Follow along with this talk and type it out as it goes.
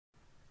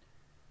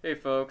Hey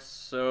folks,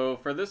 so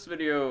for this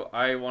video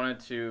I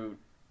wanted to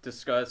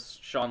discuss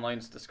Shawn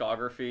Lane's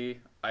discography.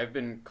 I've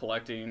been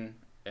collecting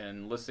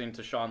and listening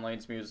to Shawn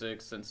Lane's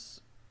music since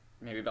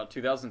maybe about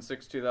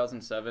 2006,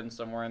 2007,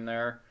 somewhere in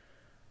there.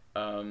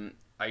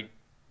 I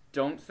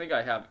don't think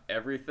I have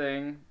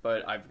everything,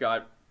 but I've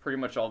got pretty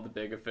much all the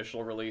big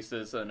official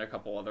releases and a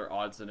couple other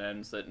odds and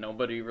ends that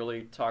nobody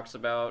really talks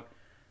about.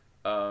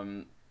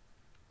 Um,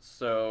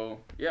 so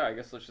yeah, I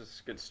guess let's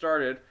just get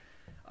started.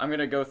 I'm going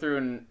to go through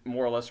in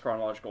more or less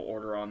chronological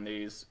order on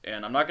these,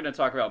 and I'm not going to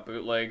talk about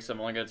bootlegs. I'm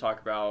only going to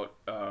talk about,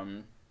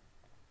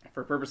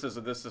 for purposes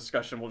of this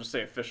discussion, we'll just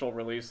say official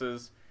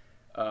releases.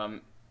 I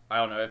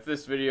don't know if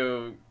this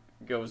video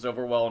goes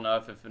over well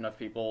enough, if enough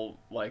people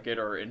like it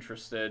or are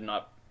interested,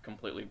 not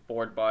completely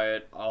bored by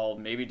it. I'll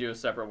maybe do a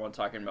separate one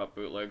talking about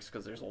bootlegs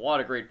because there's a lot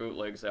of great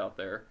bootlegs out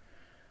there.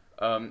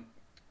 Um,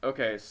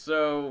 okay,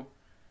 so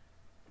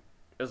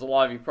as a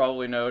lot of you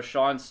probably know,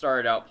 Shawn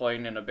started out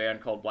playing in a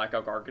band called Black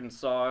Elk,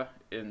 Arkansas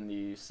in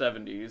the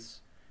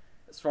 70s.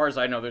 As far as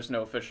I know, there's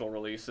no official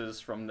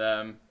releases from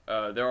them.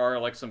 There are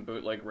like some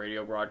bootleg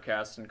radio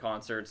broadcasts and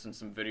concerts and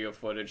some video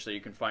footage that you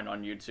can find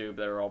on YouTube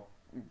that are all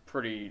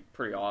pretty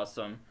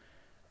awesome.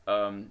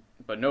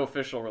 But no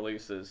official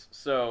releases.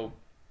 So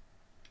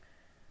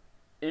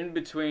in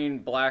between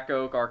Black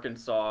Oak,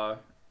 Arkansas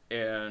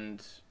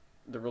and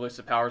the release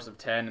of Powers of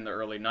 10 in the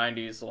early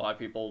 90s, a lot of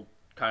people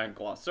kind of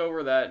gloss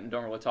over that and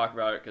don't really talk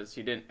about it because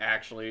he didn't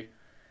actually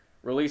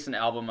release an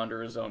album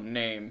under his own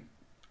name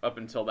up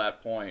until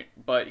that point,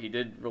 but he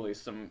did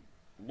release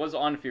was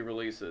on a few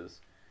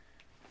releases.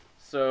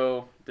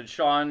 So did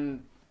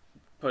Shawn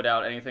put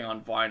out anything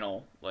on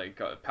vinyl like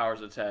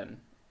Powers of 10?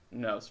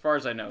 No, as far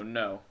as I know,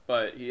 no,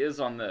 but he is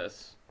on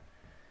this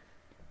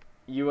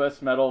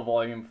US Metal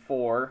Volume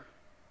 4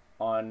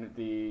 on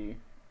the,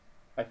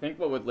 I think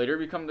what would later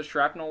become the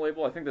Shrapnel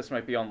label. I think this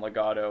might be on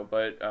Legato,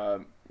 but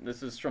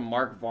this is from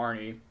Mark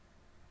Varney.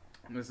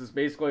 This is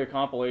basically a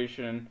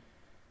compilation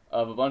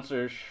of a bunch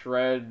of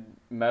shred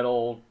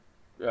metal,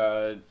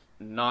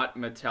 not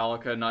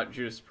Metallica, not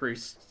Judas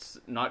Priest,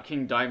 not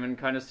King Diamond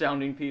kind of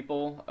sounding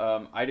people.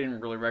 I didn't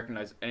really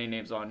recognize any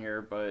names on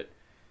here, but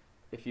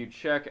if you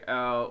check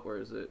out, where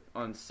is it?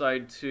 On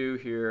side 2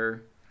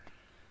 here,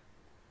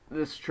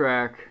 this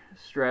track,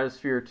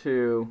 Stratosphere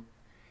 2,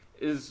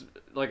 is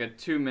like a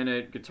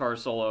 2-minute guitar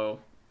solo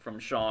from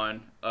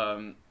Shawn.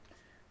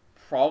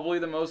 Probably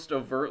the most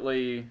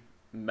overtly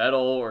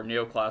metal or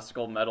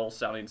neoclassical metal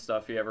sounding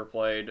stuff he ever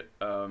played.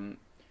 From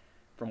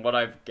what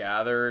I've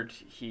gathered,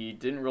 he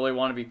didn't really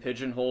want to be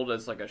pigeonholed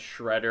as like a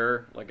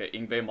shredder, like a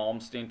Yngwie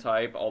Malmsteen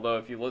type. Although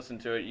if you listen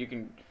to it, you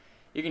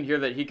can hear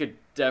that he could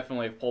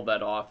definitely have pulled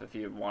that off if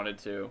he wanted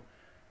to.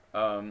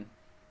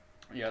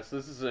 Yeah, so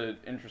this is an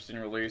interesting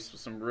release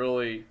with some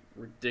really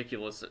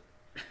ridiculous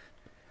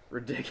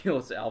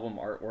album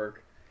artwork.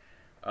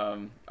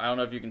 I don't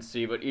know if you can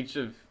see, but each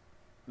of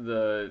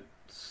the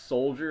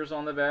soldiers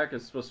on the back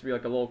is supposed to be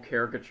like a little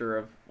caricature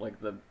of like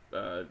the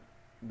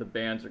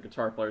bands or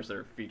guitar players that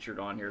are featured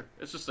on here.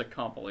 It's just a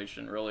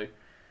compilation, really.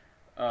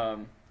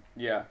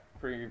 Yeah,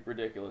 pretty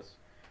ridiculous.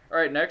 All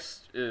right,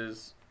 next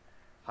is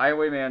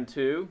Highwayman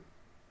 2,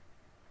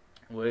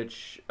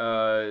 which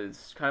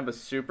is kind of a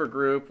super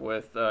group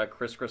with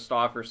Chris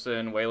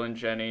Christopherson, Waylon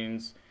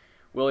Jennings,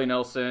 Willie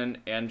Nelson,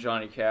 and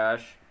Johnny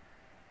Cash.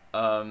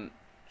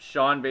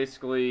 Shawn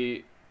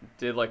basically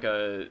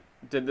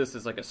did this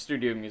as like a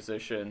studio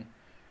musician,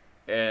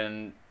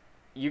 and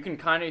you can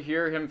kind of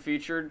hear him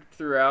featured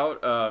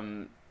throughout,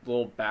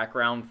 little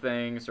background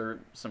things or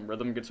some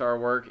rhythm guitar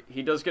work.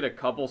 He does get a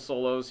couple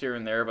solos here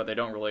and there, but they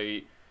don't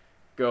really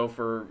go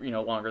for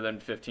longer than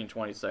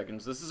 15-20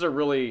 seconds. This is a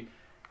really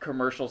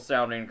commercial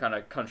sounding kind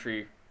of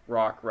country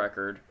rock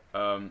record.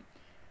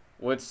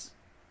 What's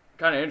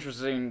kind of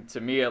interesting to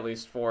me, at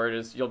least, for it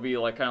is you'll be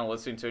like kind of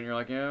listening to it and you're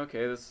like, yeah,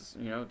 okay, this is,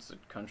 it's a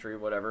country,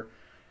 whatever,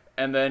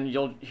 and then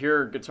you'll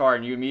hear guitar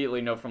and you immediately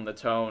know from the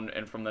tone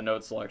and from the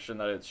note selection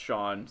that it's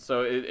Shawn.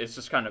 So it's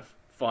just kind of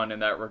fun in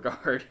that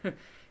regard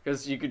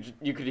because you could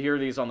hear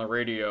these on the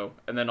radio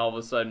and then all of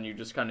a sudden you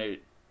just kind of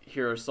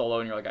hear a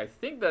solo and you're like, I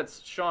think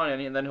that's Shawn,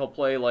 and then he'll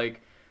play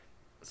like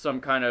some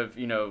kind of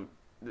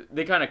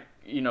they kind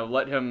of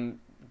let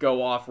him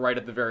go off right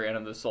at the very end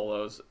of the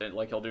solos, and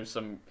like he'll do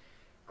some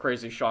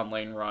crazy Shawn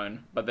Lane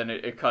run, but then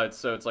it cuts,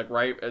 so it's like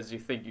right as you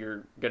think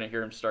you're gonna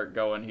hear him start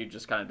going, he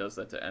just kind of does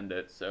that to end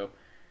it. So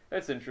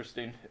that's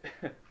interesting.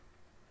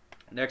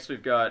 Next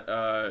we've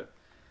got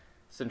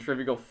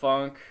Centrifugal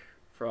Funk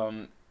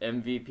from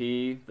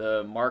MVP,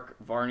 the Mark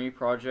Varney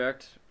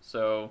project.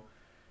 So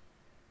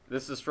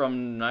this is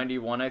from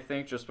 91, I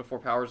think, just before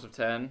Powers of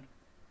 10,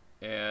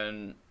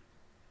 and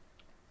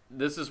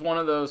this is one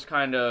of those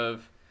kind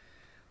of,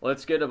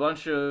 let's get a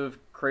bunch of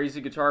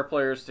crazy guitar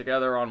players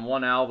together on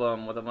one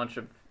album with a bunch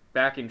of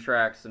backing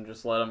tracks and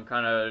just let them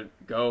kind of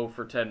go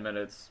for 10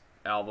 minutes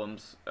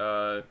albums.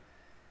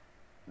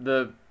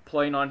 The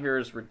playing on here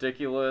is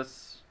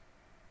ridiculous.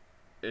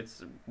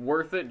 It's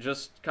worth it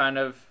just kind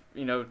of,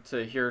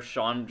 to hear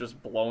Shawn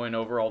just blowing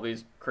over all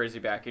these crazy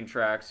backing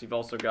tracks. You've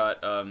also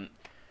got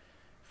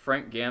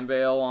Frank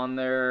Gambale on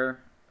there.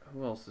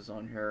 Who else is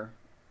on here?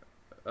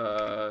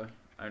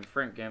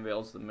 Frank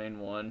Gambale's the main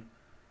one.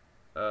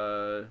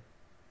 Oh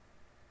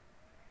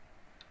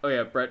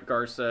yeah, Brett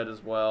Garsed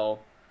as well.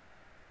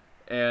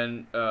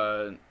 And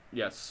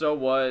yeah, So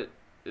What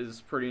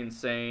is pretty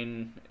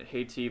insane.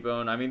 Hey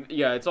T-Bone. I mean,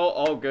 yeah, it's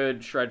all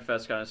good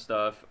Shredfest kind of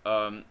stuff.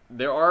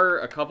 There are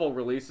a couple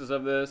releases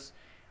of this.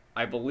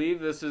 I believe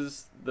this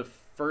is the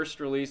first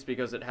release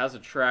because it has a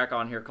track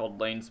on here called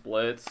Lane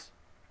Splits,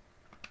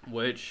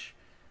 which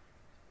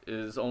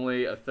is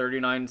only a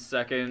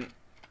 39-second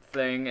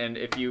thing, and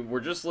if you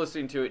were just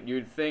listening to it,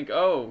 you'd think,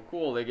 oh,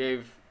 cool, they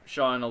gave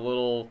Shawn a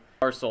little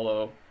guitar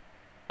solo.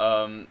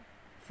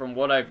 From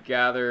what I've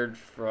gathered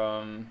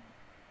from,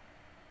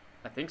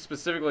 I think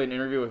specifically an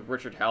interview with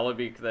Richard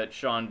Hallabeek that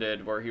Shawn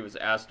did where he was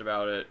asked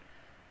about it,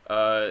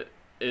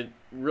 it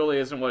really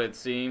isn't what it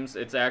seems.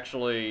 It's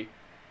actually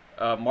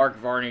Mark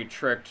Varney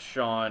tricked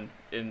Shawn,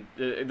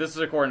 this is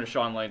according to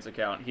Shawn Lane's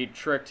account. He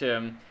tricked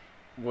him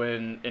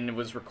and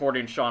was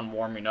recording Shawn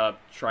warming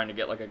up, trying to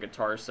get like a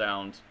guitar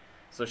sound.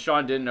 So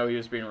Shawn didn't know he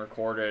was being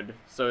recorded.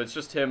 So it's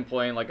just him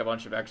playing like a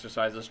bunch of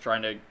exercises,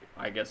 trying to,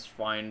 I guess,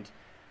 find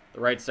the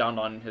right sound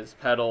on his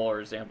pedal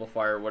or his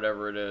amplifier,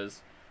 whatever it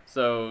is.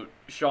 So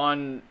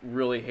Shawn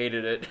really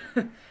hated it,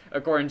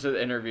 according to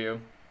the interview,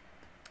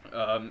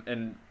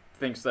 and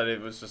thinks that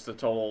it was just a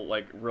total,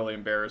 like, really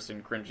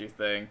embarrassing, cringy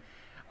thing.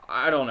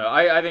 I don't know.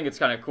 I think it's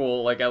kind of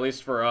cool, like, at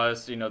least for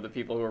us, you know, the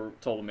people who are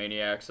total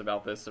maniacs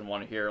about this and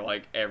want to hear,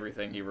 like,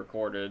 everything he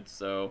recorded.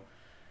 So,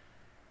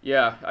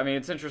 yeah, I mean,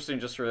 it's interesting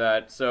just for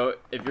that. So,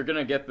 if you're going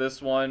to get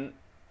this one,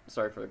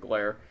 sorry for the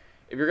glare,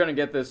 if you're going to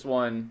get this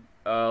one,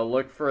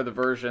 look for the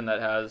version that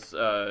has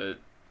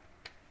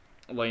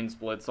lane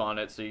splits on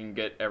it so you can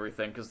get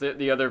everything, because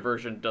the other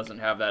version doesn't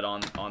have that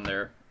on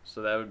there.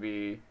 So that would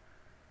be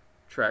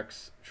track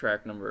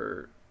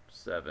number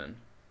 7.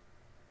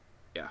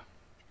 Yeah.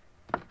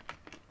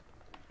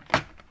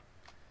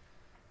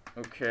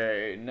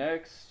 Okay,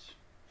 next,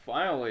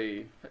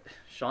 finally,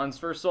 Shawn's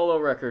first solo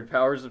record,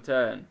 Powers of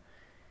 10.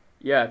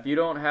 Yeah, if you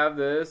don't have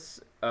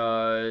this,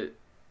 if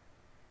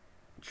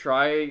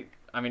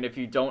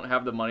you don't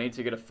have the money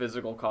to get a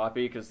physical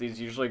copy, because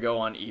these usually go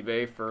on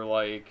eBay for,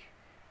 like,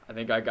 I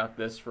think I got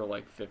this for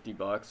like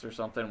 $50 or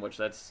something, which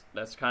that's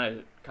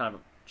kind of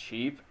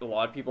cheap. A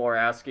lot of people are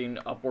asking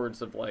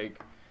upwards of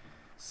like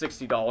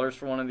 $60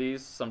 for one of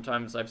these.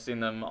 Sometimes I've seen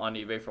them on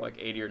eBay for like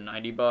 $80 or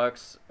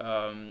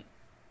 $90.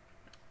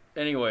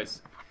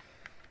 Anyways,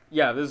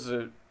 yeah, this is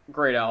a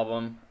great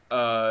album.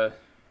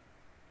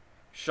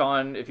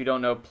 Shawn, if you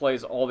don't know,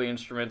 plays all the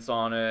instruments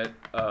on it.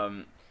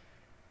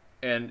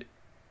 And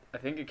I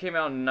think it came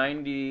out in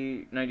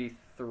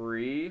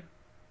 1993.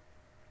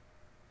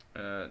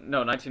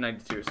 No,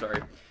 1992,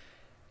 sorry.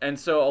 And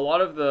so a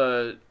lot of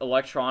the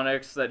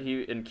electronics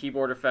and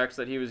keyboard effects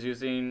that he was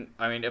using,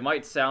 I mean, it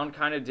might sound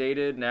kind of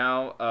dated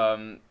now.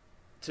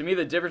 To me,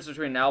 the difference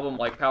between an album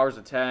like Powers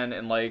of 10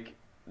 and like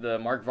the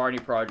Mark Varney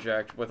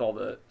project with all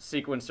the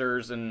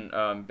sequencers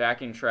and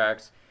backing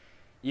tracks,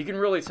 you can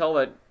really tell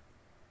that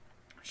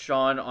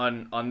Shawn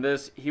on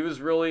this, he was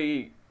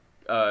really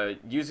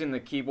using the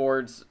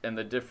keyboards and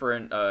the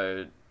different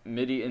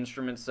MIDI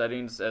instrument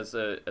settings as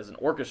an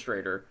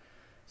orchestrator.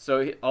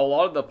 So a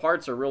lot of the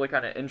parts are really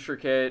kind of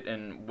intricate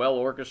and well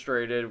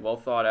orchestrated, well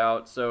thought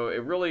out. So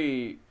it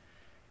really,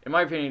 in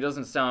my opinion,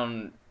 doesn't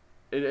sound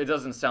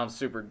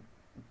super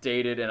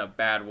dated in a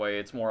bad way.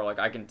 It's more like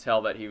I can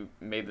tell that he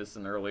made this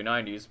in the early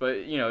 90s.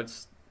 But, you know,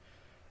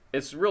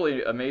 it's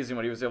really amazing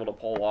what he was able to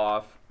pull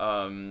off.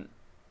 I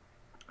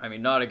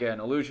mean, Not Again,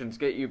 Illusions,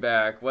 Get You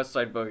Back, West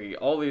Side Boogie,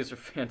 all these are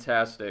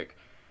fantastic.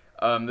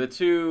 The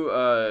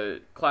two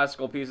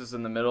classical pieces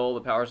in the middle,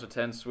 the Powers of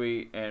 10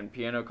 Suite and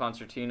Piano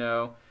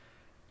Concertino,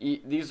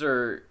 these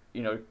are,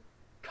 you know,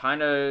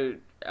 kind of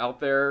out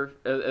there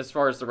as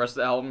far as the rest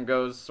of the album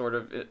goes, sort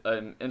of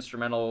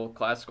instrumental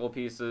classical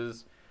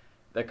pieces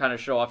that kind of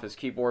show off his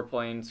piano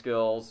playing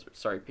skills,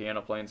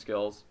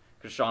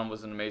 because Shawn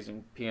was an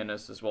amazing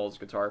pianist as well as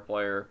guitar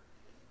player.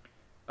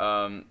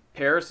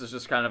 Paris is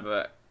just kind of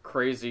a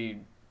crazy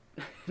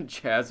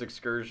jazz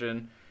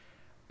excursion.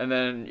 And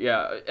then,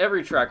 yeah,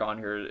 every track on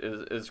here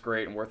is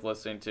great and worth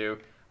listening to.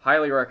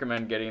 Highly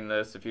recommend getting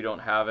this if you don't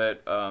have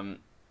it.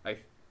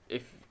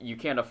 If you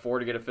can't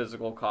afford to get a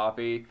physical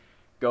copy,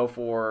 go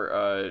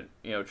for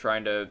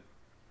trying to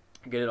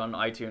get it on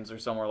iTunes or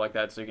somewhere like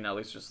that so you can at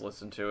least just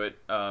listen to it.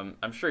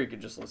 I'm sure you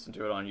could just listen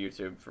to it on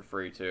YouTube for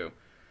free too.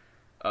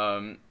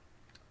 I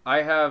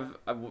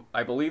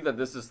believe that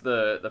this is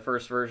the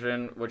first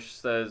version, which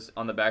says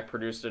on the back,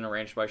 produced and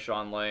arranged by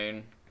Shawn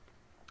Lane.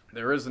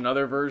 There is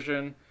another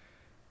version.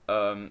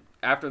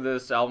 After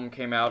this album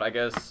came out, I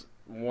guess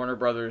Warner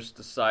Brothers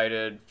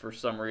decided for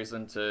some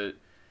reason to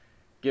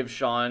give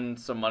Shawn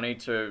some money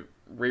to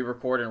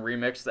re-record and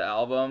remix the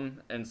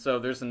album. And so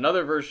there's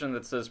another version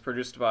that says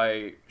produced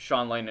by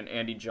Shawn Lane and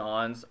Andy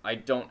Johns. I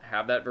don't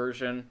have that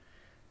version,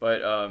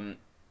 but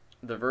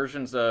the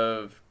versions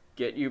of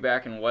Get You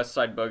Back and West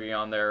Side Boogie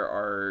on there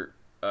are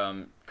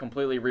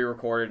completely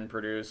re-recorded and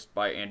produced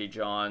by Andy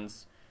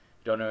Johns.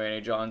 don't know who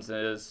Andy Johns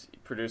is,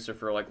 producer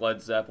for like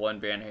Led Zeppelin,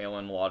 Van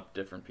Halen, a lot of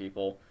different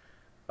people.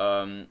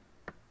 Um,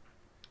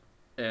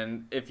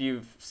 and if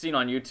you've seen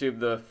on YouTube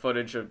the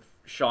footage of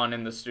Shawn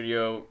in the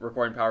studio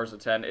recording Powers of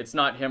 10, it's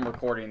not him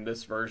recording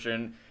this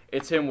version.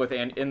 It's him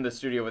in the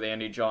studio with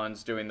Andy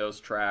Johns doing those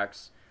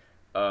tracks.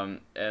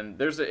 And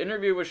there's an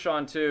interview with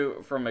Shawn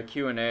too from a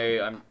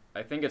Q&A.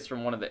 I think it's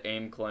from one of the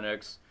AIM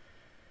clinics,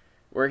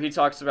 where he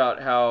talks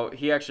about how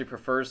he actually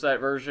prefers that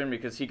version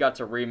because he got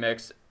to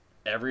remix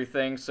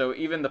everything. So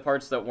even the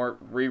parts that weren't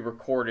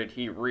re-recorded,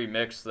 he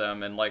remixed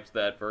them and liked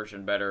that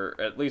version better,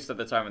 at least at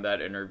the time of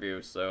that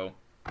interview. So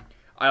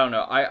I don't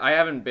know. I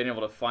haven't been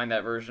able to find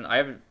that version. I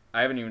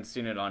haven't even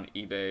seen it on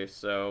eBay.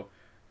 So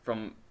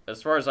from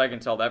as far as I can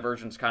tell, that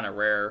version's kind of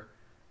rare.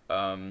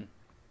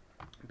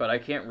 But I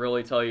can't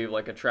really tell you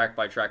like a track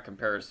by track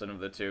comparison of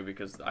the two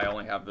because I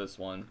only have this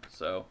one.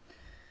 So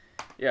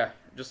yeah,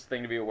 just a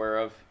thing to be aware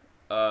of.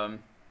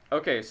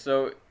 Okay,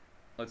 so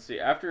let's see.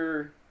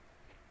 After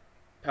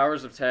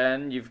Powers of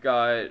 10, you've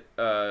got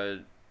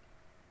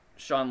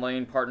Shawn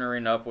Lane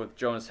partnering up with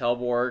Jonas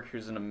Hellborg,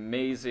 who's an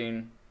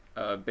amazing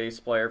bass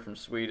player from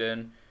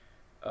Sweden.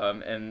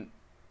 And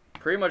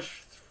pretty much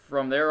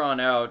from there on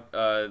out,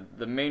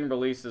 the main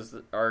releases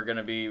are going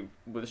to be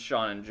with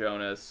Shawn and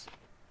Jonas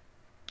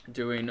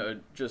doing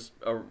just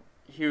a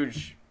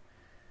huge,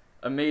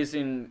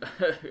 amazing...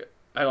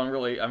 I'm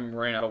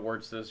running out of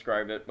words to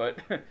describe it, but...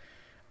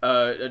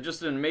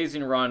 just an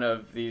amazing run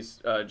of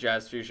these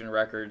jazz fusion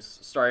records,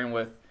 starting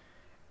with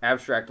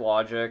Abstract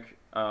Logic.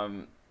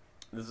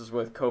 This is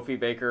with Kofi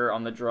Baker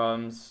on the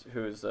drums,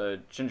 who's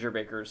Ginger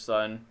Baker's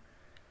son.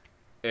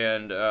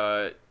 And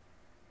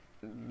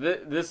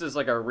this is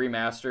like a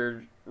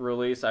remastered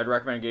release. I'd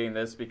recommend getting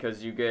this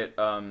because you get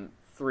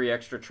 3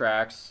 extra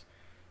tracks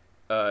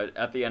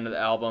at the end of the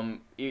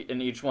album,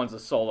 and each one's a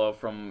solo.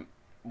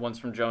 One's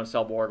from Jonas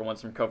Hellborg, and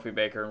one's from Kofi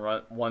Baker,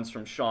 and one's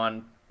from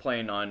Shawn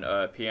playing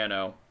on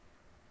piano,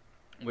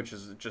 which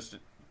is just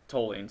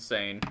totally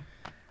insane.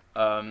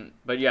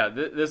 But yeah,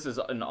 this is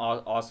an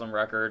awesome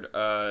record.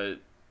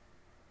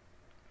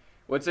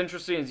 What's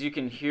interesting is you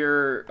can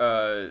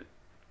hear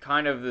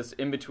kind of this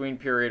in-between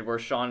period where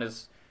Shawn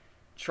is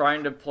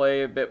trying to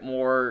play a bit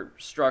more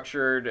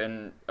structured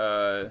and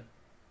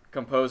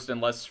composed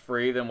and less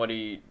free than what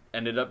he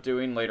ended up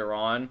doing later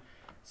on.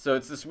 So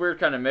it's this weird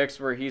kind of mix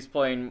where he's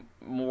playing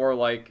more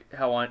like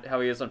how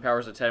he is on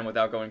Powers of 10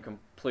 without going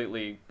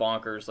completely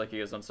bonkers like he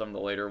is on some of the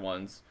later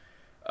ones.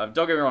 Don't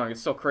get me wrong, it's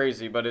still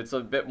crazy, but it's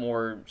a bit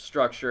more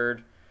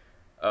structured.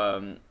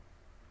 And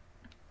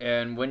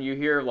when you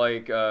hear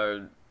like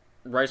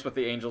Rise with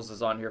the Angels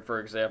is on here, for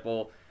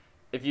example,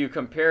 if you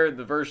compare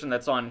the version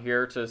that's on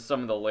here to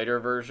some of the later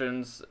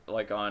versions,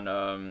 like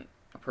on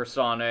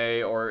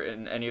Persone or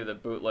in any of the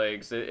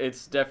bootlegs,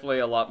 it's definitely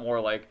a lot more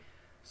like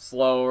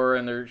slower,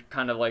 and they're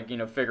kind of like,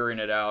 figuring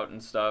it out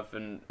and stuff.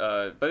 And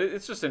but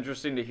it's just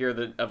interesting to hear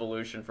the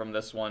evolution from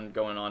this one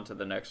going on to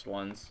the next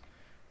ones.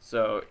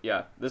 So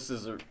yeah, this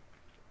is an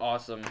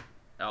awesome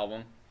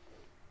album.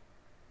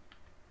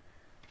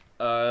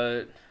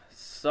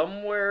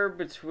 Somewhere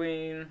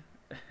between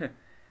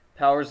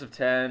Powers of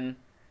 10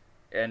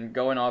 and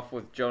going off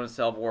with Jonas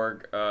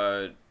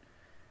Hellborg,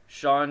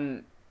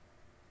 Shawn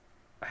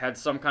had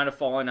some kind of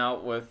falling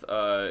out with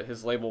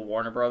his label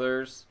Warner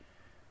Brothers.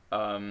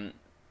 I'm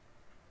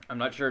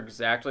not sure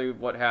exactly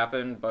what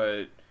happened,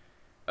 but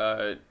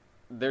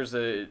there's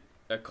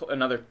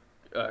another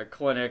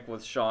clinic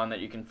with Shawn that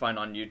you can find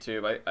on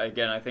YouTube.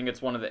 I think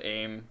it's one of the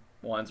AIM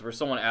ones where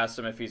someone asked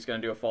him if he's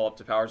going to do a follow-up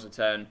to Powers of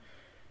 10,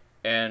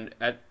 and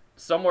at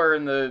somewhere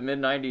in the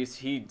mid-90s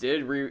he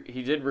did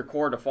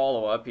record a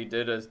follow-up. He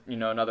did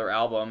another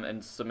album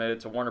and submitted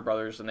it to Warner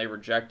Brothers, and they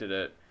rejected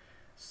it.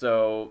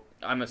 So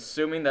I'm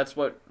assuming that's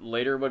what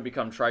later would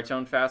become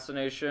Tritone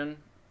Fascination.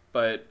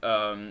 But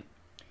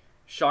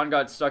Shawn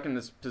got stuck in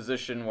this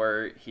position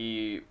where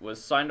he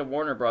was signed to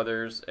Warner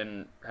Brothers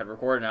and had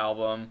recorded an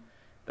album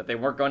that they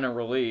weren't going to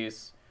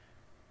release,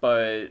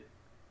 but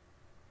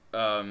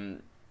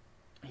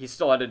he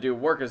still had to do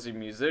work as a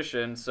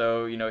musician.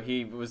 So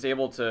he was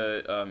able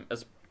to,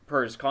 as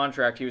per his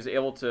contract, he was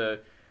able to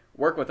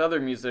work with other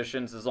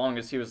musicians as long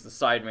as he was the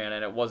sideman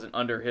and it wasn't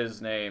under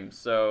his name.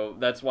 So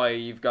that's why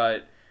you've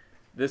got,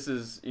 this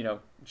is,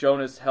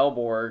 Jonas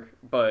Hellborg,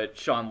 but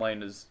Shawn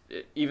Lane is,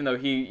 even though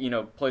he,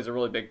 plays a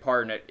really big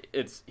part in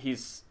it,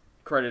 he's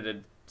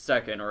credited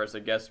second or as a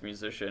guest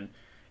musician,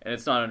 and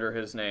it's not under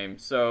his name.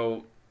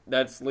 So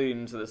that's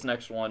leading to this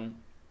next one,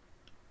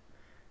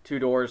 Two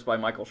Doors by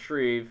Michael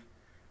Shreve,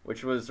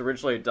 which was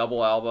originally a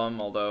double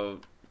album, although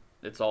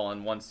it's all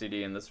on one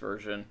CD in this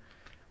version,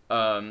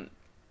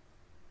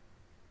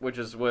 which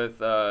is with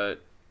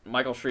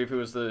Michael Shreve, who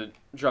was the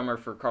drummer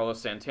for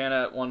Carlos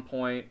Santana at one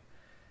point.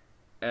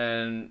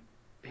 And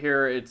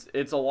here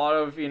it's a lot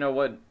of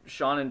what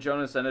Shawn and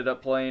Jonas ended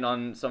up playing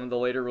on some of the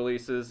later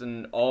releases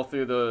and all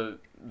through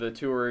the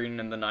touring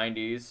in the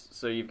 90s.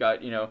 So you've got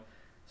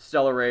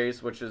Stellar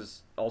Rays, which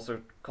is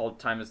also called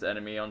Time is the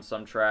Enemy on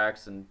some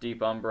tracks, and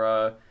Deep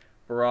Umbra,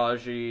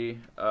 Barrage,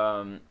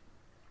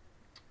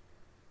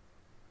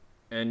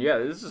 And yeah,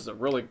 this is a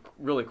really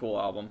cool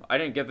album. I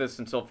didn't get this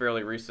until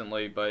fairly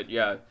recently, but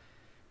yeah,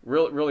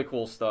 really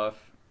cool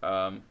stuff.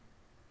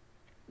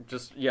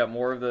 Just yeah,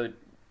 more of the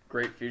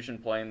great fusion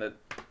playing that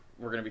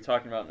we're going to be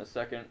talking about in a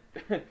second.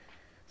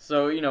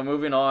 So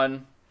moving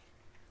on.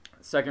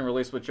 Second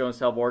release with Jonas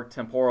Hellborg,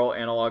 Temporal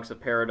Analogs of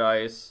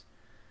Paradise.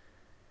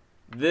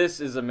 This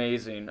is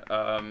amazing.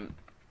 I'm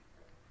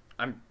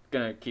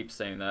gonna keep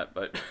saying that,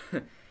 but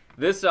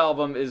this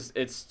album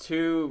it's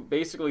two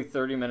basically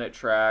 30-minute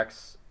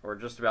tracks, or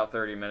just about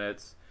 30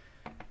 minutes.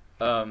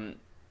 And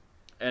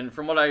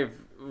from what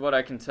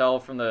I can tell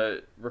from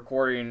the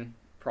recording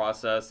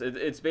process,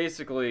 it's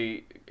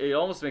basically, it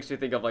almost makes me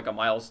think of like a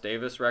Miles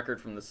Davis record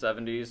from the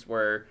 70s,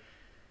 where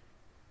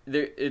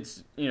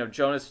it's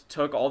Jonas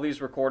took all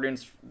these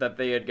recordings that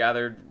they had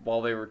gathered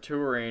while they were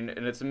touring,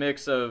 and it's a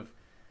mix of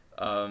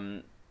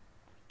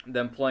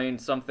them playing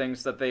some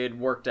things that they had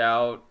worked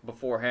out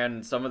beforehand,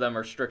 and some of them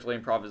are strictly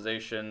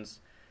improvisations,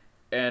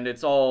 and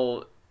it's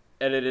all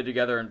edited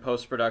together in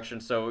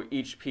post-production, so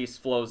each piece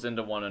flows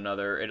into one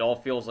another. It all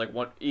feels like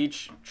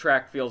each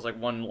track feels like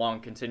one long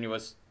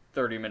continuous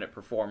 30-minute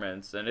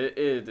performance, and it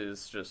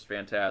is just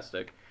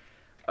fantastic.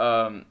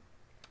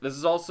 This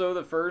is also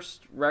the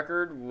first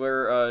record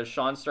where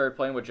Shawn started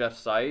playing with Jeff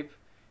Sipe.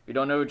 If you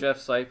don't know who Jeff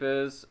Sipe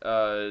is,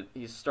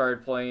 he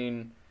started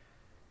playing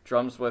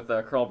drums with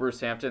Colonel Bruce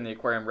Hampton, the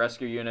Aquarium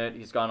Rescue Unit.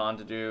 He's gone on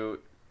to do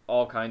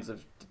all kinds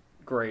of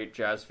great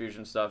jazz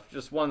fusion stuff.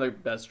 Just one of the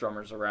best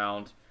drummers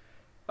around.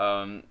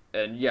 And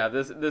yeah,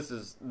 this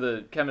is,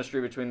 the chemistry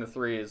between the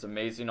three is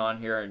amazing on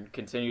here, and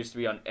continues to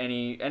be on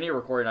any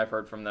recording I've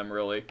heard from them,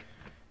 really.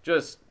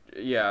 Just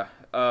yeah.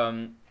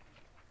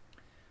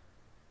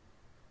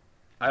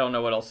 I don't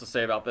know what else to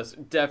say about this.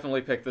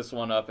 Definitely pick this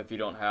one up if you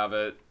don't have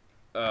it.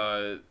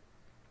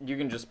 You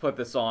can just put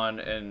this on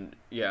and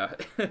yeah,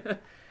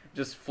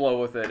 just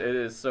flow with it. It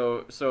is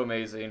so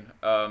amazing.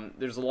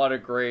 There's a lot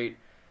of great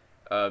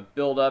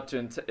build up to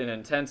an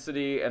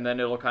intensity, and then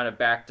it'll kind of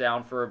back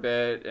down for a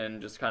bit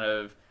and just kind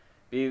of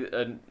be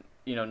a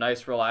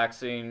nice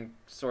relaxing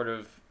sort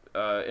of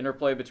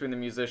interplay between the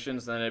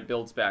musicians, and then it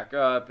builds back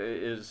up.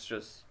 It is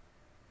just,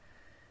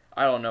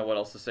 I don't know what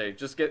else to say.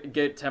 Just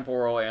get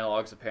Temporal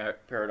Analogs of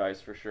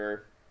Paradise for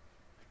sure.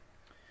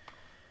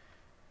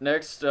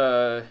 Next,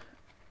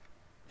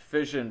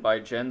 Fission by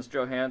Jens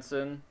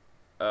Johansson.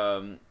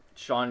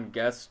 Shawn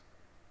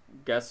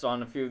guests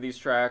on a few of these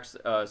tracks.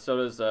 So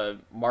does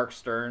Mike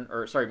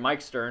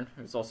Stern,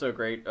 who's also a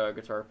great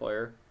guitar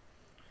player.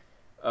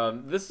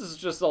 This is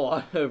just a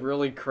lot of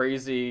really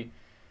crazy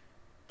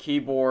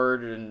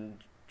keyboard and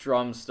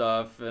drum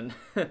stuff, and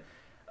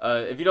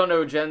if you don't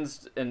know who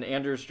Jens and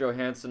Anders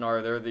Johansson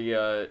are, they're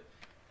the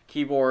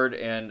keyboard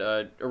and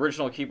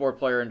original keyboard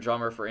player and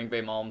drummer for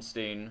Yngwie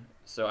Malmsteen.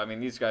 So I mean,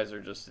 these guys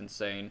are just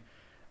insane.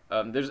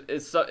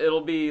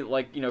 It'll be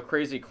like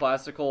crazy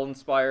classical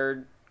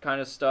inspired kind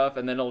of stuff,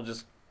 and then it'll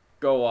just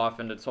go off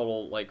into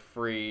total like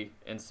free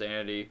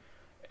insanity.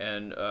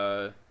 And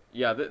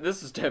yeah,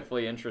 this is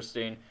definitely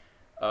interesting.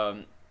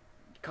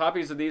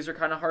 Copies of these are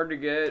kind of hard to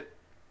get.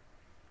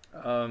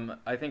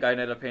 I think I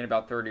ended up paying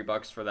about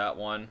 $30 for that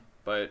one.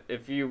 But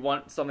if you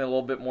want something a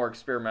little bit more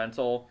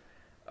experimental,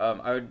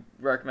 I would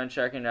recommend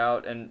checking it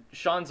out. And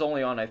Shawn's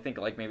only on, I think,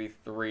 like maybe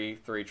three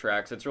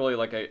tracks. It's really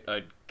like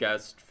a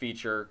guest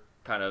feature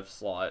kind of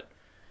slot.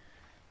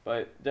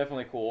 But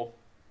definitely cool.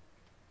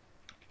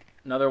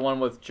 Another one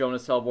with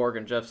Jonas Hellborg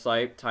and Jeff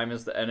Sipe, Time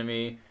is the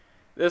Enemy.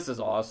 This is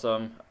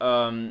awesome.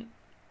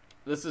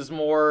 This is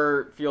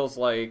more, feels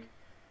like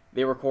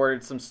they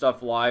recorded some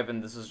stuff live,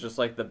 and this is just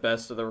like the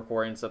best of the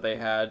recordings that they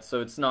had. So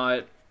it's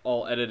not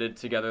all edited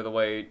together the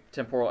way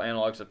Temporal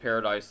Analogs of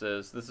Paradise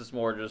is. This is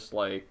more just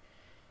like,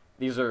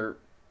 these are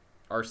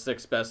our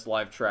 6 best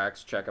live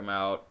tracks. Check them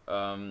out.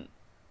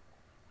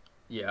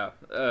 Yeah,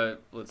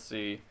 let's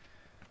see.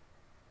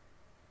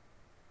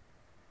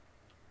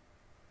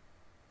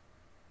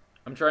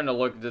 I'm trying to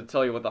look to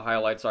tell you what the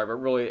highlights are, but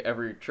really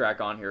every track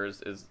on here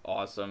is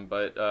awesome.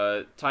 But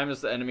Time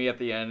is the Enemy at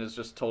the end is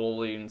just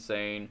totally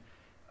insane.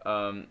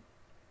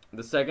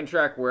 The second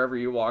track, Wherever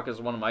You Walk, is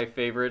one of my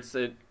favorites.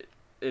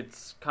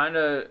 It's kind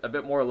of a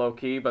bit more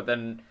low-key, but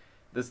then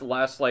this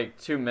last like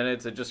 2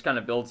 minutes, it just kind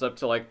of builds up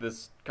to like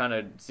this kind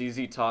of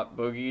ZZ Top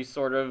boogie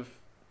sort of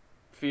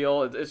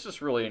feel. It's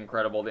just really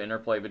incredible, the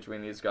interplay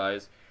between these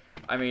guys.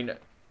 I mean,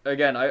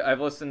 again, I've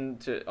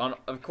listened to,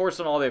 of course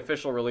on all the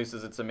official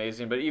releases it's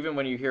amazing, but even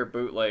when you hear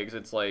bootlegs,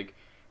 it's like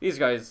these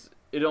guys,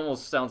 it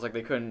almost sounds like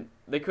they couldn't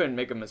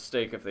make a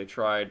mistake if they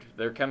tried.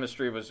 Their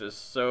chemistry was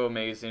just so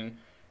amazing.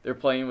 Their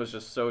playing was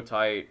just so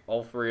tight,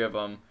 all three of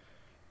them.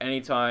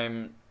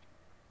 Anytime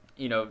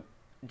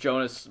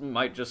Jonas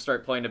might just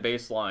start playing a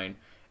bass line,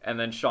 and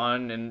then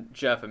Shawn and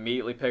Jeff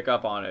immediately pick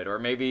up on it. Or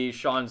maybe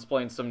Shawn's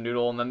playing some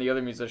noodle, and then the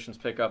other musicians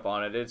pick up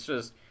on it. It's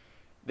just,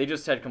 they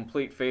just had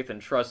complete faith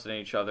and trust in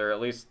each other. At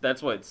least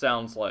that's what it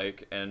sounds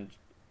like. And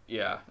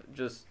yeah,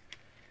 just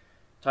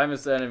Time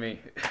is the Enemy.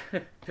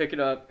 Pick it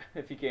up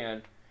if you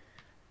can.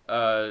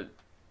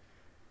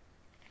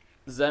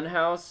 Zen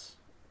House.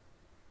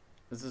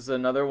 This is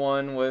another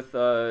one with...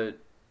 this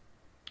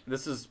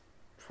this is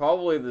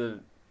probably the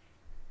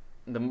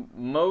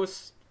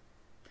most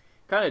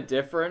kind of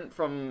different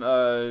from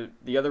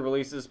the other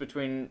releases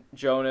between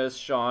Jonas,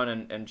 Shawn,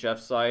 and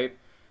Jeff's site.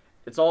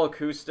 It's all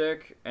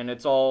acoustic, and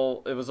it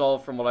was all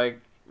from I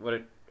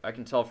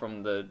can tell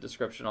from the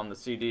description on the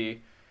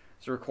CD.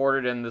 It's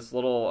recorded in this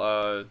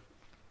little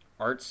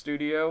art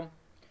studio,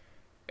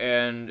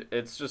 and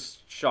it's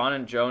just Shawn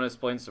and Jonas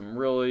playing some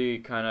really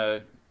kind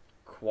of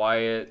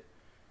quiet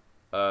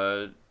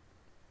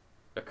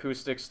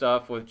acoustic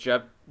stuff, with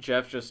Jeff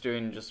just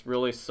doing just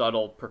really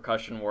subtle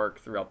percussion work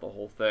throughout the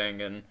whole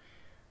thing. And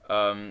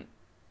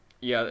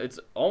yeah, it's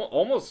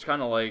almost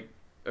kind of like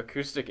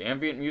acoustic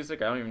ambient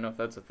music. I don't even know if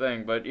that's a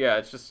thing, but yeah,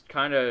 it's just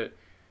kind of,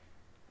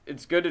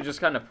 it's good to just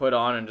kind of put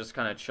on and just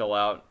kind of chill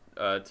out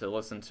to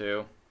listen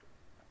to.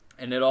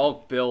 And it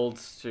all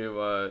builds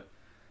to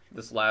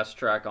this last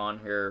track on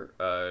here.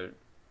 Of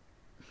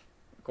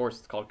course,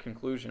 it's called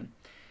Conclusion,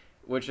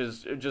 which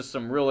is just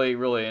some really,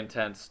 really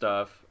intense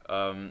stuff.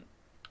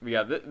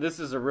 Yeah, this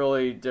is a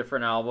really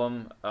different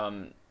album.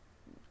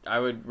 I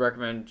would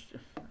recommend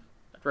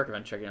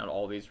checking out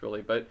all these,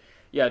 really. But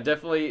yeah,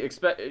 definitely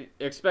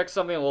expect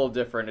something a little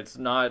different. It's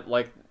not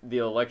like the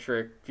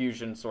electric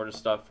fusion sort of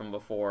stuff from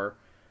before.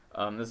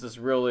 This is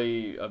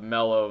really a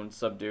mellow and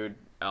subdued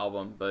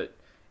album, but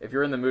if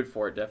you're in the mood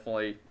for it,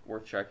 definitely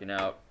worth checking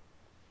out.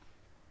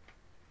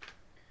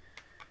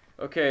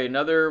 Okay,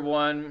 another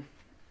one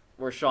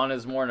where Shawn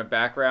is more in a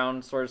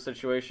background sort of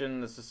situation.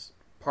 This is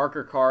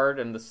Parker Card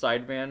and the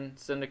Sideman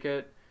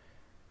Syndicate.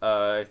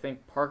 I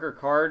think Parker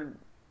Card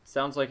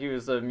sounds like he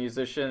was a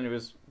musician who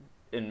was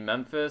in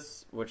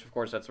Memphis, which of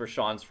course that's where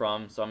Shawn's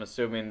from, so I'm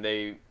assuming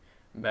they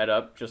met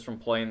up just from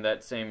playing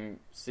that same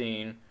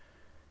scene.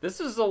 This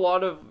is a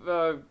lot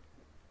of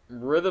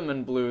rhythm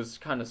and blues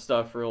kind of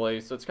stuff,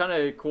 really, so it's kind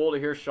of cool to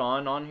hear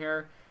Shawn on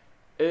here.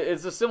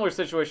 It's a similar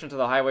situation to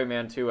the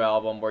Highwayman 2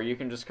 album, where you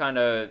can just kind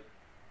of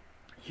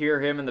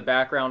hear him in the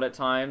background at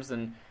times,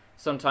 and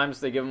sometimes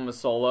they give him a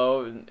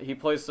solo, and he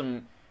plays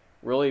some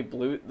really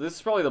this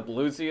is probably the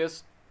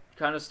bluesiest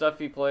kind of stuff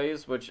he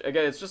plays, which,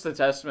 again, it's just a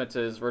testament to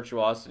his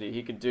virtuosity.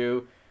 He could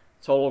do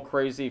total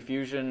crazy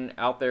fusion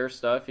out there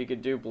stuff, he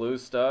could do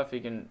blues stuff,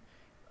 he can,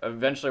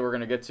 eventually we're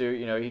going to get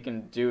to, he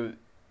can do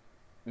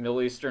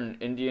Middle Eastern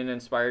Indian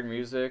inspired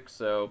music.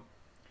 So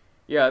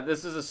yeah,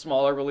 this is a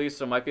smaller release,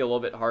 so it might be a little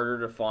bit harder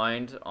to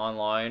find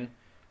online.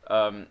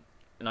 And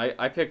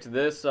I picked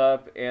this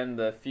up, and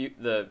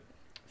the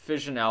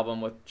Fission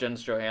album with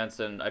Jens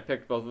Johansson. I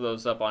picked both of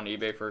those up on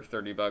eBay for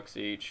 $30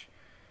 each.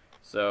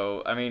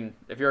 So, I mean,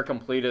 if you're a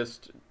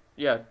completist,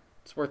 yeah,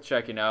 it's worth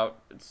checking out.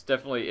 It's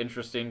definitely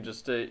interesting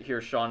just to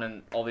hear Shawn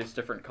in all these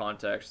different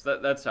contexts.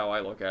 That's how I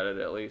look at it,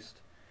 at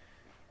least.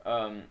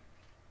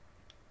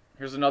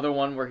 Here's another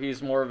one where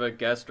he's more of a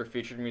guest or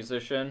featured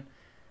musician.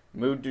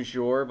 Mood du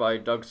Jour by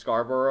Doug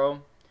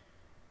Scarborough.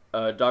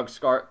 Doug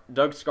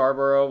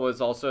Scarborough was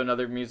also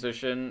another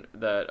musician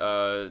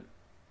that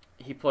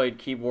he played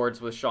keyboards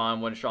with Shawn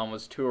when Shawn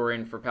was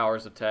touring for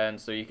Powers of 10,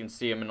 so you can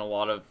see him in a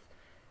lot of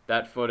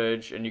that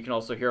footage, and you can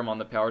also hear him on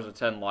the Powers of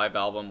 10 live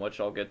album, which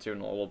I'll get to in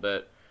a little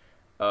bit.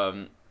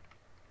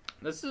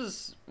 This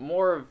is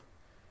more of,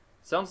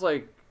 sounds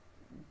like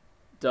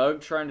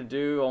Doug trying to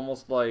do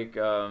almost like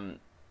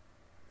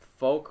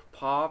folk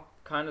pop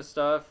kind of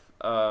stuff.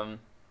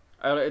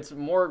 It's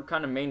more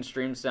kind of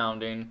mainstream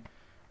sounding,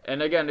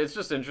 and again, it's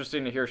just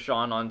interesting to hear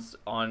Shawn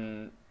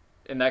on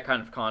in that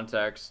kind of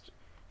context.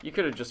 You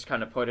could have just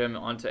kind of put him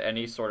onto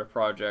any sort of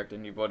project,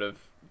 and you would have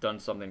done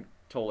something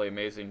totally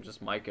amazing.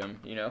 Just mic him,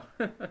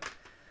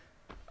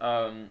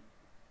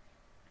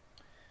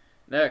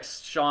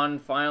 Next, Shawn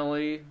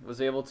finally was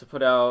able to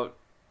put out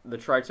the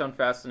Tritone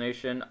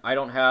Fascination. I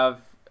don't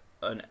have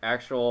an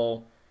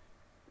actual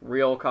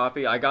real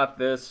copy. I got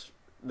this.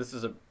 This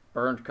is a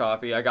burned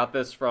copy. I got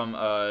this from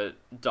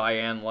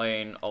Diane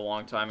Lane a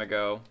long time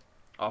ago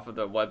off of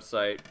the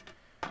website,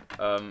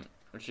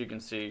 which you can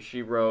see.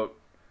 She wrote,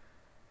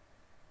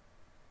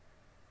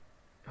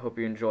 "Hope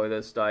you enjoy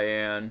this,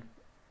 Diane."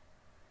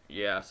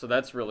 Yeah, so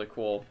that's really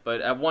cool.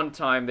 But at one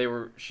time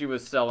she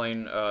was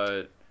selling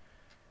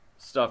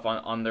stuff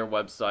on their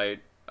website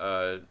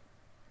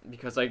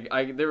because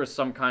there was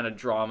some kind of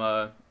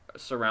drama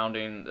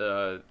surrounding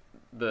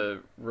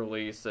the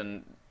release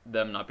and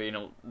them not being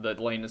able, the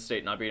Lane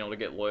estate not being able to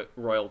get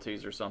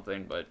royalties or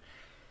something. But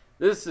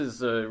this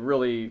is a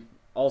really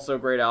also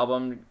great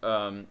album.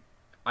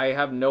 I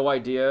have no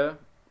idea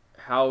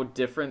how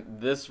different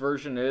this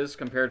version is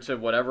compared to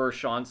whatever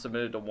Shawn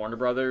submitted to Warner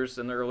Brothers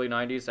in the early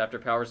 90s after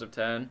Powers of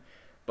 10,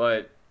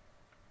 but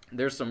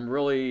there's some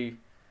really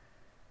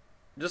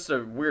just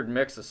a weird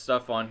mix of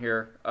stuff on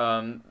here.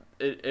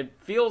 It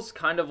feels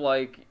kind of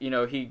like,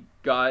 he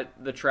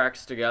got the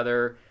tracks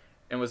together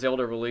and was able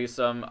to release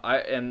them.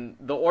 And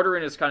the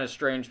ordering is kind of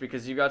strange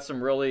because you got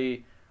some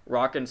really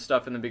rockin'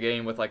 stuff in the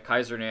beginning with like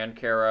Kaiser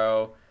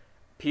Nancaro,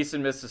 Peace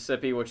in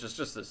Mississippi, which is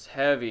just this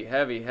heavy,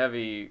 heavy,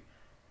 heavy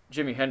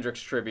Jimi Hendrix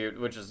tribute,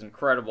 which is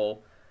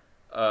incredible.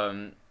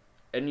 And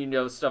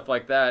stuff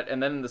like that.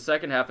 And then in the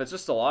second half, it's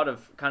just a lot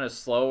of kind of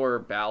slower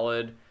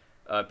ballad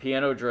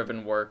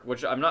piano-driven work,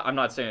 which I'm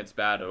not saying it's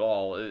bad at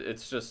all.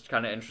 It's just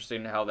kind of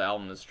interesting how the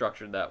album is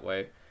structured that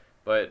way,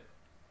 but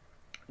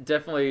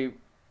definitely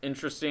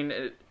interesting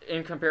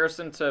in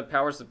comparison to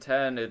Powers of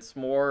Ten. It's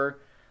a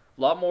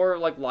lot more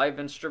like live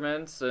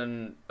instruments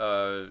and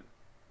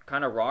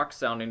kind of rock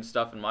sounding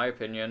stuff, in my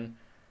opinion.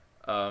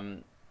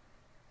 Um,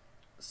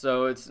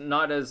 so it's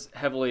not as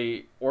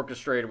heavily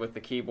orchestrated with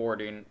the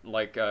keyboarding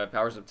like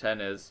Powers of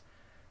Ten is.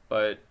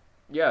 But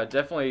yeah,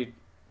 definitely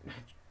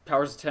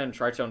Powers of Ten,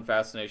 Tritone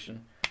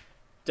Fascination.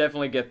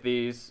 Definitely get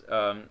these.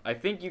 I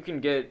think you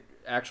can get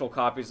actual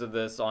copies of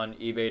this on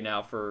eBay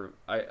now for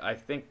I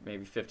think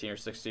maybe 15 or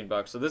 16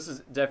 bucks. So this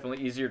is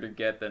definitely easier to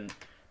get than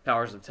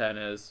Powers of Ten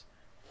is.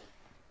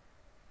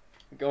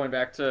 Going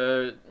back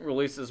to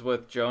releases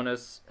with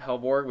Jonas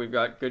Hellborg, we've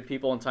got Good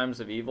People in Times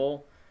of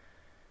Evil.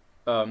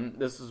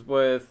 This is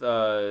with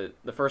the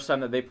first time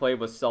that they played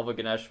with Selva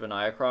Ganesh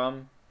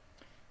Vinayakram,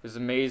 who's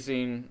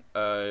amazing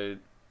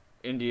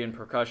Indian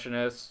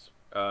percussionist.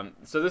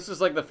 So this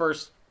is like the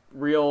first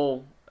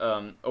real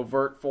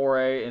overt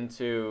foray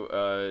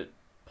into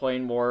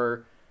playing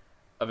more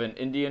of an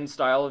Indian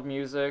style of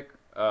music,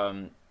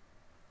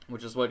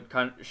 which is what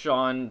kind of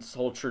Shawn's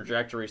whole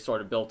trajectory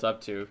sort of built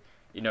up to.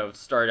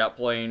 Started out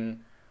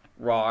playing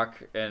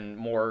rock and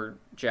more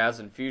jazz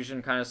and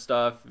fusion kind of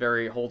stuff,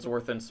 very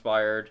Holdsworth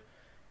inspired.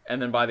 And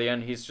then by the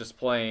end, he's just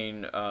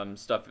playing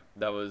stuff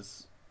that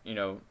was,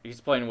 he's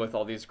playing with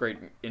all these great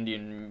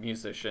Indian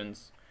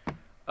musicians.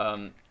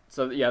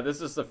 So yeah,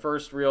 this is the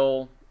first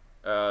real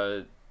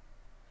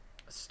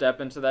step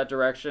into that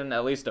direction,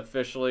 at least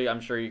officially.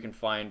 I'm sure you can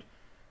find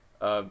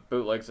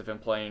bootlegs of him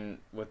playing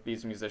with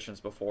these musicians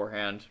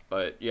beforehand.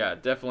 But yeah,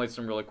 definitely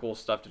some really cool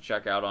stuff to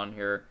check out on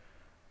here.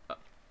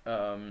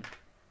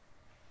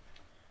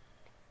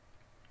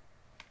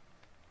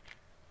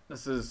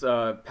 This is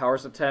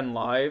Powers of Ten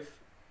Live,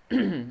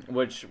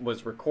 which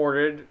was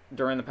recorded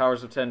during the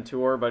Powers of Ten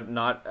tour, but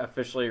not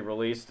officially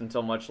released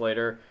until much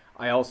later.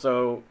 I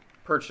also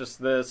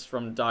purchased this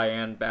from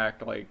Diane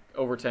back like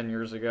over 10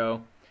 years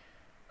ago.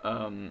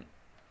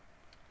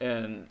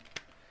 And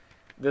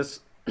this,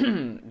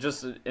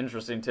 just an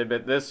interesting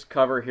tidbit, this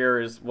cover here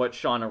is what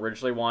Shawn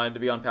originally wanted to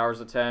be on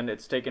Powers of Ten.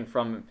 It's taken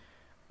from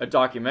a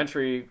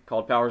documentary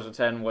called Powers of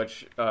Ten,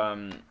 which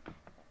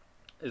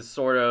is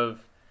sort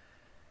of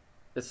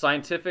a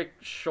scientific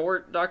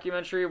short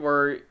documentary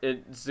where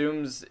it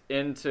zooms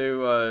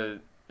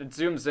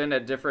in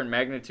at different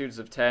magnitudes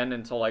of 10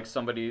 until like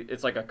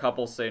it's like a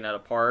couple sitting at a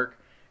park,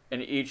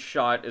 and each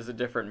shot is a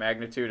different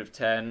magnitude of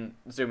 10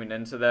 zooming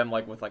into them,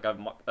 like with like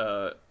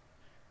a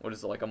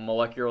like a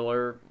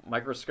molecular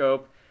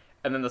microscope.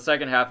 And then the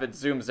second half, it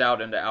zooms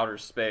out into outer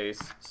space.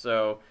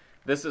 So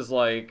this is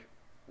like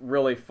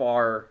really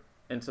far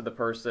into the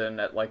person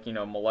at like,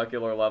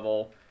 molecular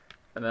level.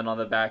 And then on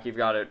the back, you've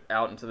got it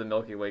out into the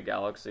Milky Way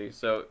galaxy.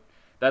 So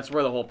that's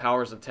where the whole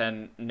Powers of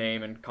Ten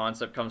name and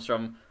concept comes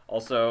from.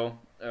 Also,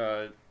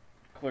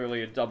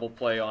 clearly a double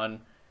play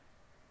on,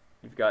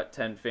 you've got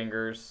 10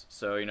 fingers.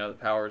 So, the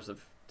powers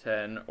of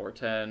 10 or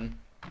 10,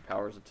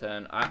 powers of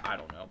 10. I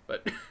don't know.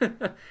 But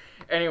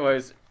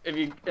anyways, if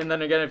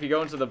you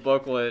go into the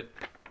booklet,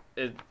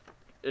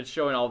 it's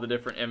showing all the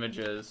different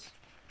images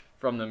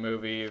from the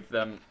movie of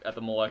them at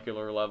the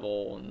molecular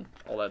level and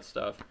all that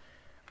stuff.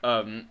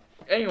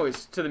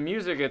 Anyways, to the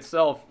music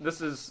itself,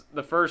 this is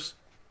the first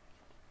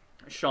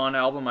Shawn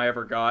album I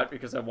ever got,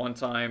 because at one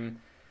time,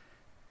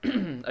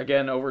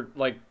 again, over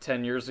like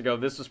 10 years ago,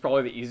 this was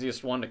probably the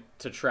easiest one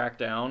to track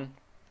down.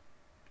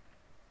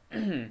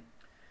 And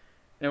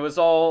it was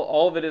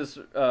all of it is,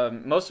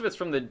 most of it's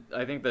from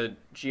the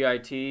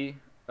GIT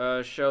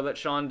show that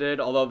Shawn did,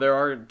 although there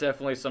are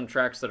definitely some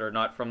tracks that are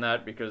not from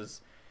that,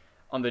 because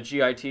on the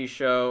GIT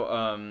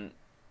show,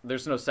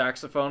 there's no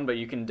saxophone, but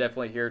you can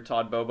definitely hear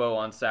Todd Bobo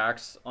on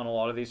sax on a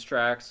lot of these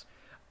tracks.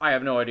 I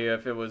have no idea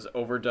if it was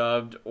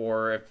overdubbed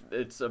or if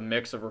it's a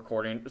mix of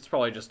recording. It's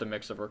probably just a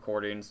mix of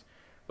recordings.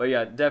 But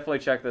yeah, definitely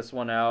check this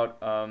one out.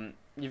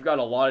 You've got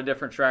a lot of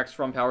different tracks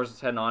from Powers of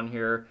Ten on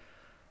here.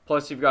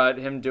 Plus, you've got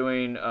him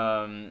doing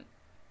a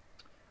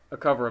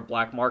cover of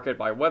Black Market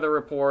by Weather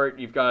Report.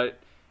 You've got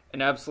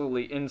an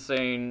absolutely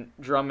insane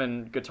drum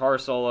and guitar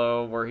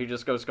solo where he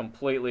just goes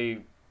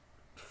completely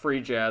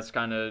free jazz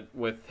kind of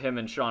with him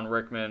and Sean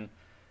Rickman.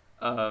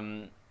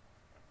 And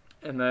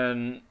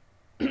then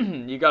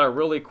you got a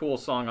really cool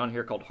song on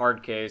here called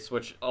Hard Case,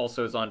 which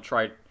also is on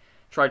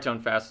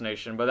Tritone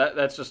Fascination, but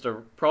that's just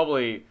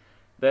probably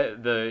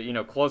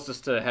the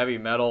closest to heavy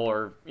metal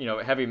or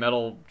heavy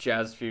metal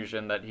jazz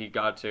fusion that he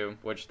got to,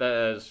 which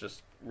that is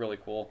just really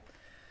cool.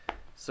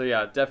 So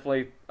yeah,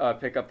 definitely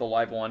pick up the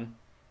live one.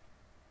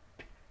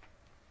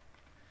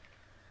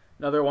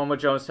 Another one with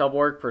Jonas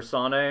Hellborg,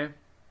 Persone,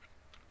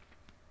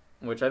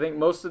 which I think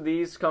most of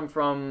these come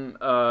from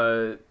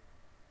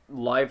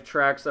live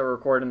tracks that were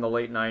recorded in the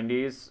late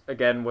 90s,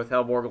 again with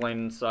Hellborg, Lane,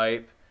 and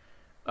Sipe.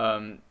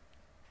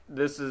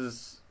 This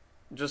is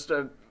just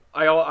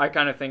I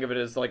kind of think of it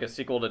as like a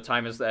sequel to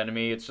Time is the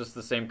Enemy. It's just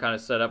the same kind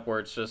of setup where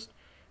it's just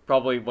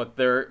probably what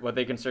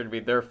they consider to be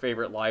their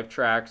favorite live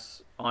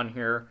tracks on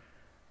here.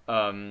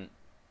 Um,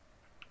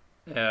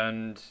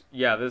 and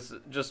yeah, this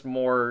just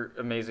more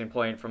amazing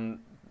playing from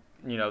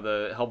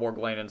the Hellborg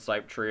Lane and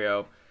Sipe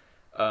trio.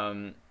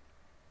 Um,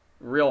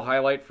 Real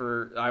highlight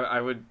for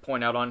I would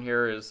point out on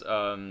here is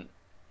the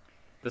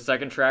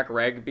second track,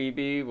 Reg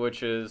BB,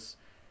 which is,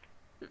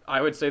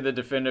 I would say, the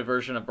definitive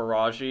version of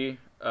Baraji.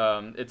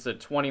 It's a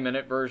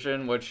 20-minute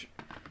version, which,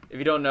 if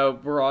you don't know,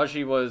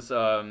 Baraji was,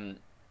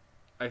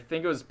 I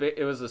think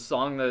it was a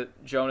song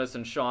that Jonas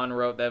and Shawn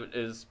wrote that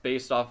is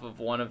based off of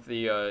one of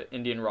the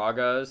Indian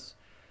ragas.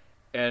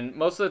 And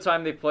most of the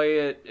time they play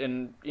it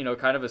in,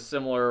 kind of a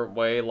similar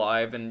way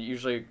live, and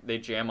usually they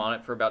jam on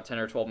it for about 10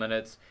 or 12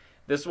 minutes.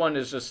 This one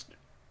is just,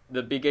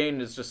 the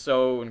beginning is just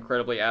so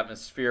incredibly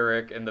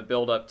atmospheric, and the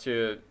build up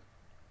to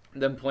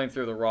them playing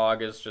through the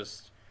rag is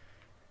just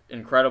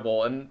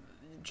incredible. And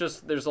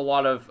just, there's a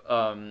lot of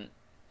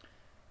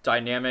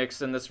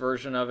dynamics in this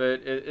version of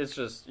it. It's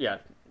just, yeah,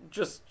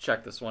 just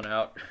check this one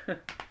out.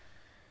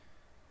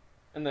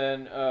 And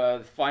then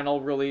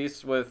final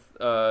release with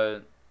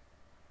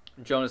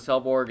Jonas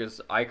Hellborg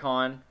is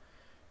Icon.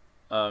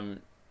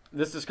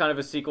 This is kind of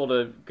a sequel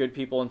to Good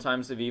People in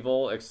Times of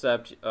Evil,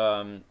 except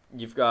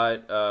you've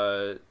got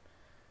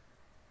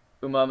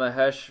Uma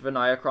Mahesh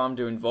Vinayakram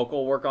doing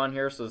vocal work on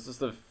here, so this is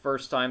the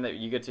first time that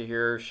you get to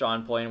hear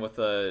Shawn playing with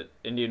an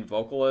Indian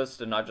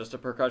vocalist and not just a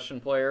percussion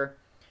player.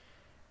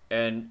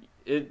 And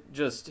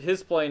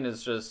his playing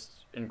is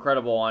just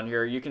incredible on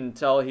here. You can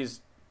tell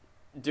he's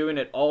doing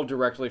it all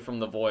directly from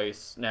the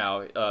voice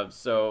now,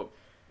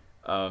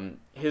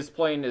 his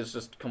playing is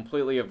just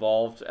completely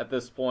evolved at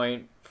this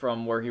point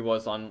from where he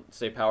was on,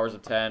 say, Powers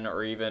of 10,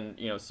 or even,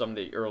 some of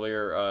the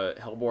earlier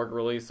Hellborg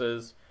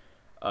releases.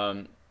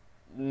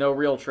 No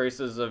real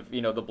traces of,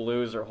 the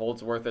blues or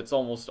Holdsworth. It's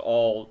almost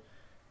all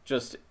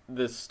just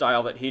this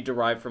style that he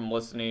derived from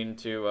listening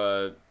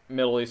to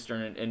Middle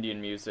Eastern and Indian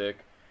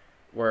music,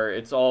 where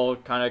it's all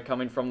kind of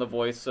coming from the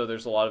voice, so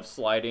there's a lot of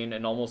sliding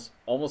and almost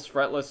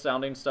fretless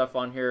sounding stuff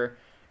on here.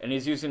 And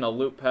he's using a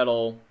loop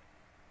pedal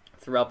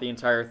throughout the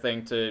entire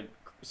thing to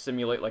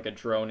simulate like a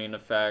droning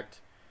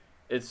effect.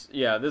 This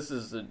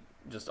is a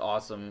just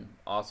awesome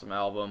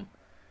album.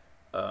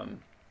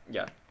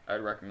 Yeah,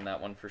 I'd recommend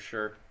that one for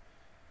sure.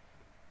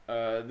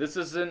 This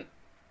isn't,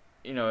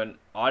 an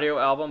audio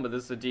album, but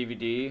this is a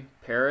DVD,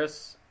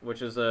 Paris,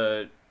 which is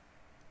a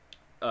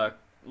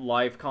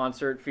live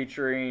concert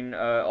featuring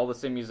all the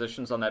same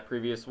musicians on that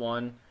previous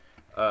one,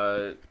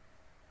 on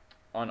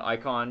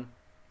Icon.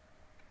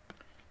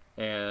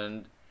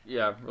 And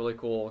yeah, really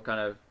cool kind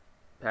of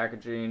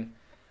packaging.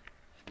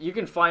 You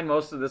can find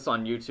most of this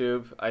on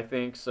YouTube, I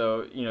think,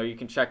 so you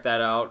can check that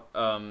out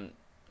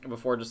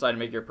before deciding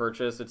to make your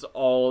purchase. It's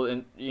all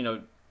in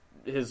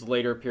his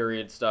later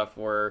period stuff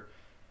where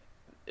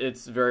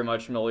it's very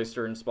much Middle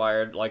Eastern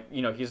inspired. Like,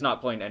 he's not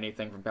playing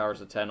anything from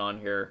Powers of 10 on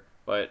here,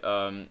 but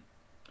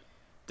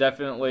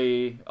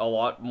definitely a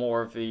lot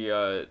more of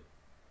the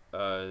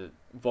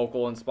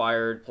vocal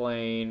inspired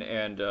playing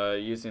and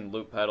using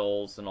loop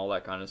pedals and all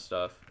that kind of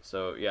stuff.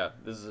 So yeah,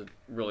 this is a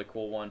really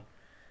cool one.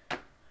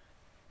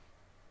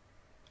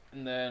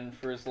 And then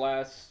for his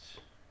last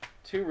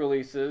two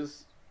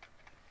releases,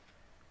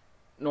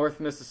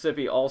 North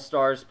Mississippi All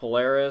Stars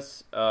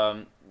Polaris,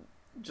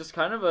 just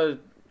kind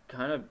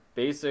of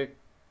basic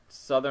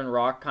southern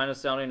rock kind of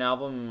sounding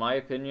album in my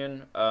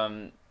opinion.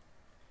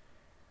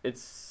 It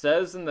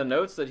says in the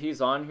notes that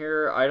he's on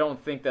here. I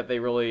don't think that they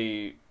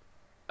really.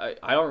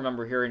 I don't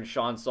remember hearing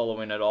Shawn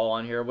soloing at all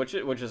on here, which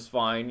is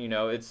fine.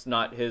 It's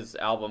not his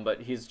album,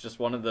 but he's just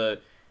one of the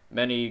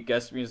many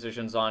guest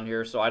musicians on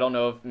here, so I don't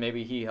know if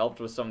maybe he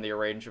helped with some of the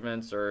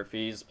arrangements or if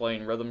he's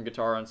playing rhythm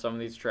guitar on some of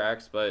these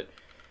tracks. But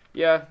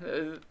yeah,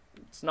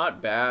 it's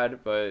not bad,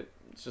 but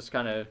it's just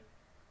kind of,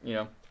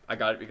 I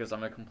got it because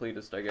I'm a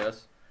completist, I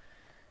guess.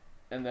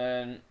 And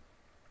then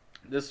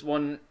this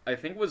one, I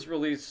think, was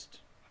released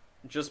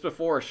just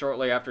before or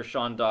shortly after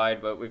Shawn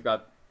died, but we've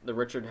got the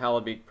Richard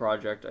Halabeek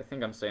Project. I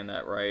think I'm saying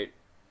that right.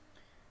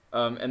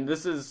 And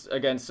this is,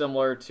 again,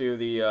 similar to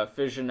the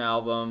Fission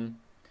album,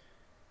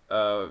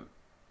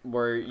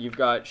 where you've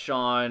got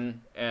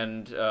Shawn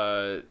and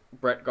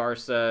Brett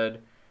Garsed,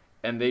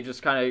 and they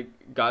just kind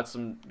of got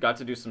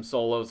to do some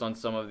solos on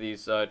some of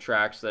these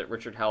tracks that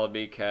Richard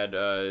Halabeek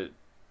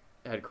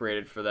had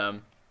created for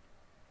them.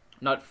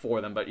 Not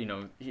for them, but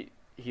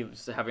he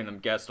was having them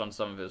guest on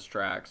some of his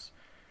tracks.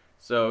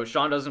 So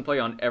Shawn doesn't play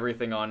on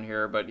everything on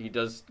here, but he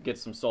does get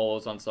some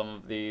solos on some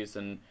of these,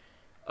 and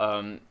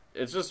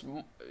it's just,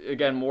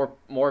 again,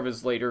 more of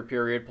his later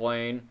period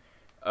playing.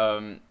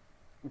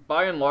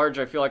 By and large,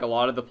 I feel like a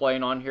lot of the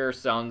playing on here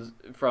sounds,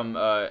 from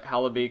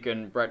Halabeek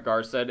and Brett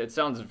Garsed, it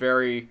sounds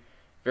very,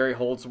 very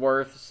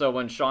Holdsworth. So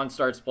when Shawn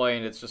starts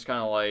playing, it's just kind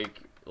of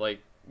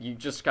like you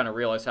just kind of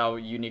realize how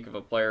unique of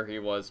a player he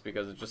was,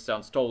 because it just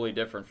sounds totally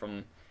different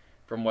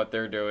from what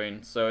they're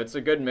doing. So it's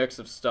a good mix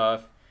of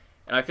stuff.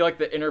 And I feel like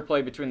the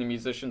interplay between the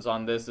musicians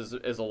on this is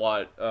a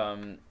lot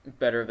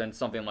better than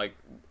something like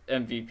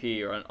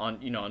MVP or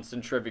on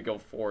Centrifugal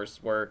Force,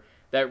 where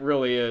that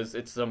really is,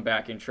 it's some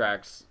backing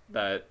tracks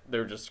that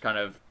they're just kind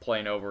of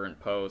playing over in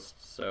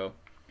post. So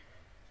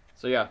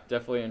So yeah,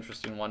 definitely an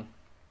interesting one.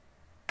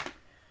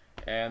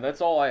 And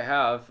that's all I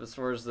have as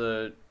far as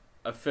the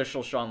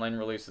official Shawn Lane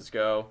releases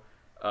go.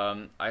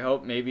 I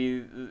hope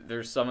maybe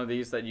there's some of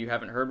these that you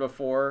haven't heard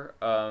before,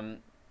 or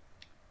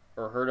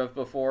heard of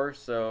before.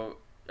 So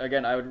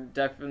again, I would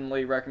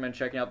definitely recommend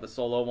checking out the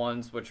solo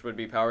ones, which would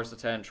be Powers to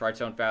 10,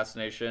 Tritone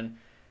Fascination.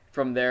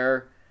 From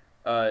there,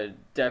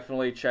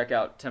 definitely check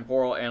out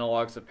Temporal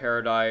Analogs of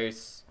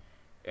Paradise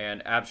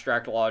and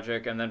Abstract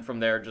Logic, and then from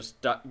there just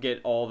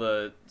get all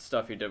the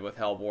stuff he did with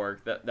Hellborg.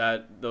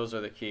 Those are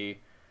the key.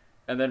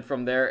 And then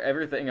from there,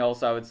 everything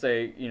else I would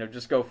say,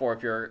 just go for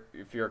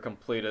if you're a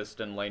completist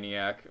and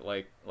laniac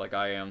like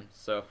I am.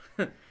 So,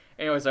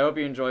 anyways, I hope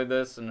you enjoyed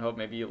this and hope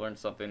maybe you learned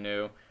something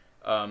new.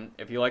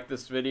 If you like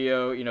this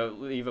video,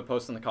 leave a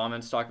post in the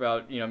comments. Talk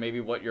about maybe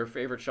what your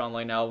favorite Shawn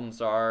Lane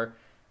albums are,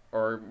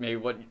 or maybe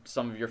what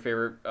some of your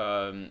favorite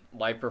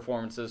live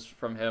performances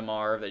from him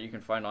are that you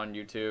can find on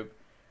YouTube.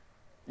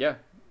 Yeah,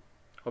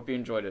 hope you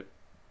enjoyed it.